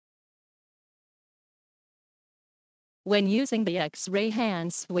When using the X-ray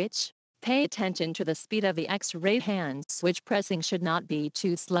hand switch, pay attention to the speed of the X-ray hand switch. Pressing should not be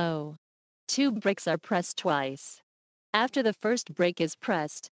too slow. 2 brakes are pressed twice. After the first brake is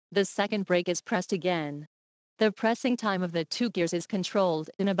pressed, the second brake is pressed again. The pressing time of the 2 gears is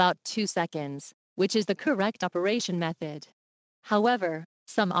controlled in about 2 seconds, which is the correct operation method. However,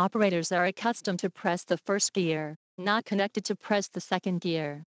 some operators are accustomed to press the first gear, not connected to press the second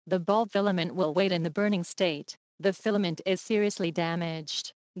gear. The bulb filament will wait in the burning state. The filament is seriously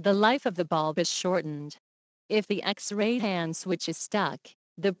damaged. The life of the bulb is shortened. If the X-ray hand switch is stuck,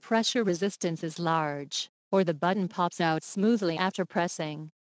 the pressure resistance is large, or the button pops out smoothly after pressing.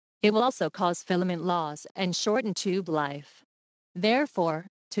 It will also cause filament loss and shorten tube life. Therefore,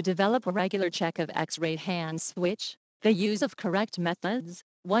 to develop a regular check of X-ray hand switch, the use of correct methods,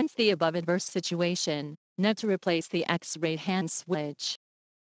 once the above adverse situation, not to replace the X-ray hand switch.